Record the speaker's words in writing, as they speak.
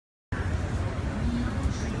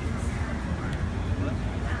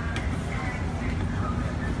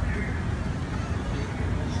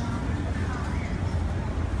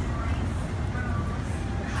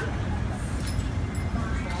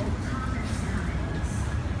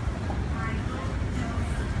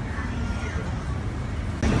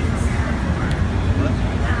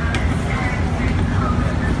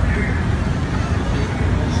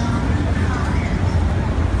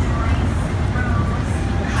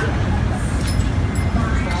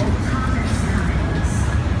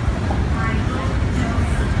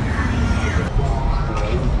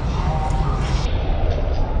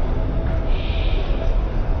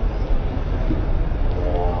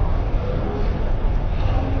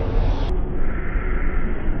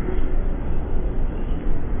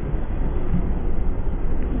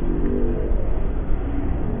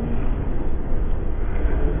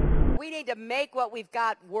to make what we've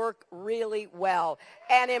got work really well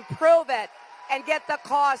and improve it and get the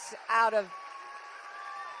costs out of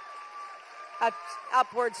an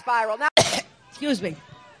upward spiral. Now, excuse me.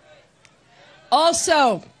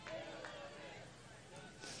 Also,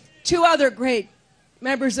 two other great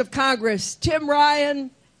members of Congress, Tim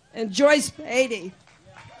Ryan and Joyce Beatty.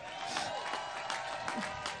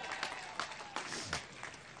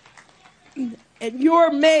 And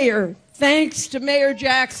your mayor, thanks to Mayor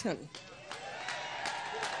Jackson.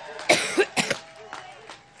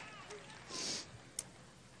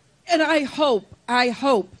 And I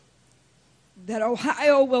hope that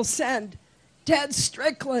Ohio will send Ted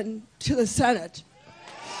Strickland to the Senate.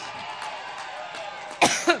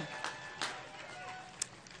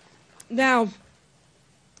 Now,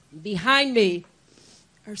 behind me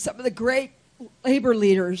are some of the great labor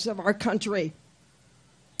leaders of our country.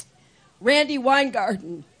 Randy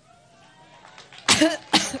Weingarten,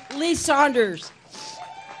 Lee Saunders,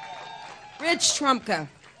 Rich Trumka.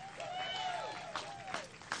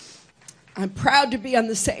 I'm proud to be on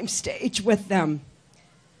the same stage with them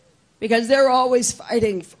because they're always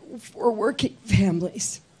fighting for working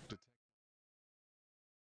families.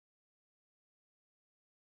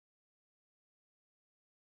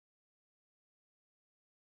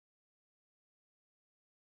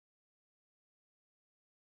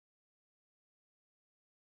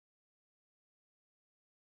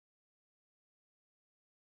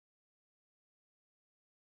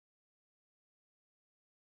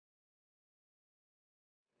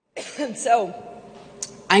 And so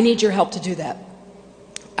I need your help to do that.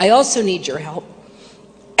 I also need your help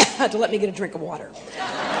to let me get a drink of water.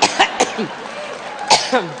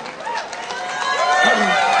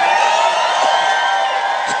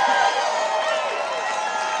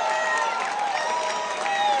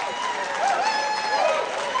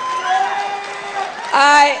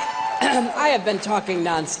 I have been talking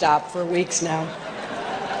nonstop for weeks now.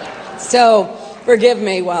 So forgive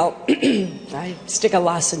me while I stick a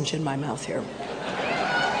lozenge in my mouth here.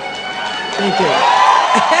 Thank you.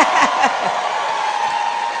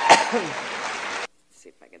 Let's see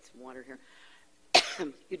if I get some water here.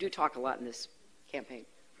 You do talk a lot in this campaign.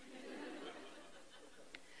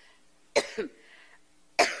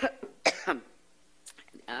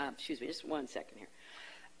 Excuse me, just 1 second here.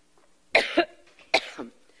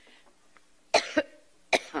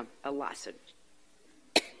 A lozenge.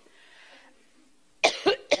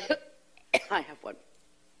 I have one.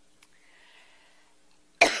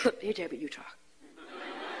 You, David, you talk.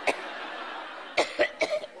 Well,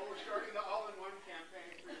 we're starting the all-in-one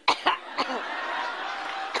campaign.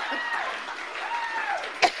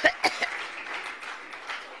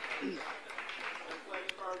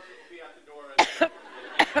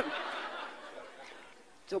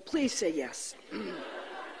 So please say yes.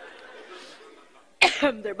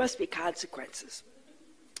 There must be consequences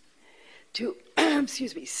to,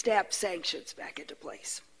 excuse me, snap sanctions back into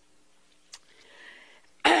place.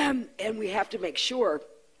 And we have to make sure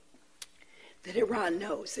that Iran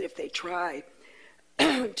knows that if they try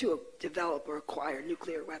to develop or acquire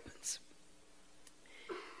nuclear weapons,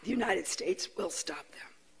 the United States will stop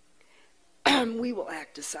them. We will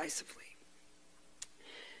act decisively.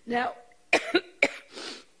 Now,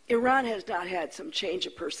 Iran has not had some change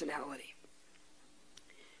of personality.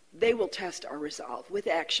 They will test our resolve with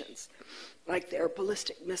actions like their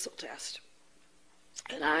ballistic missile test.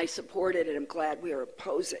 And I support it, and I'm glad we are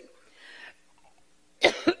opposing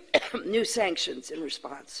new sanctions in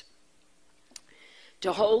response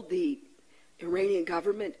to hold the Iranian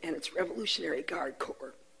government and its Revolutionary Guard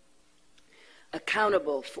Corps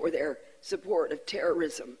accountable for their support of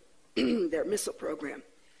terrorism, their missile program,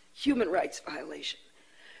 human rights violation,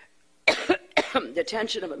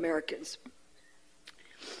 detention of Americans,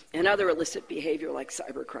 and other illicit behavior like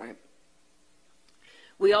cybercrime.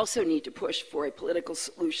 We also need to push for a political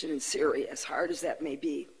solution in Syria, as hard as that may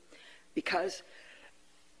be, because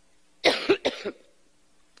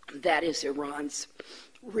that is Iran's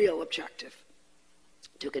real objective,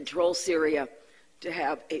 to control Syria, to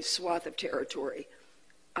have a swath of territory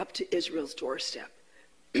up to Israel's doorstep,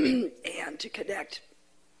 and to connect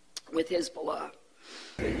with Hezbollah.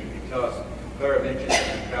 You can tell us, Clara mentioned that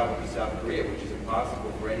you traveled to South Korea, which is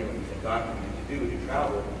impossible for anyone who's undocumented to do, to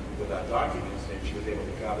travel without documents, and she was able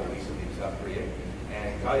to travel recently to South Korea.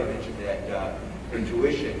 And Talia mentioned that her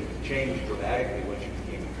tuition changed dramatically when she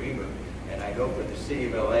became a dreamer. And I know for the city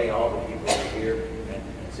of LA, all the people that are here, and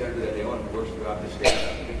Senator that they own who works throughout the state,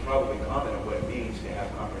 you can probably comment on what it means to have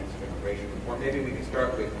comprehensive immigration reform. Maybe we can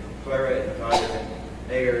start with Clara and Talia and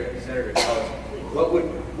Mayor and Senator tell us what would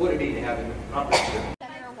it mean to have a comprehensive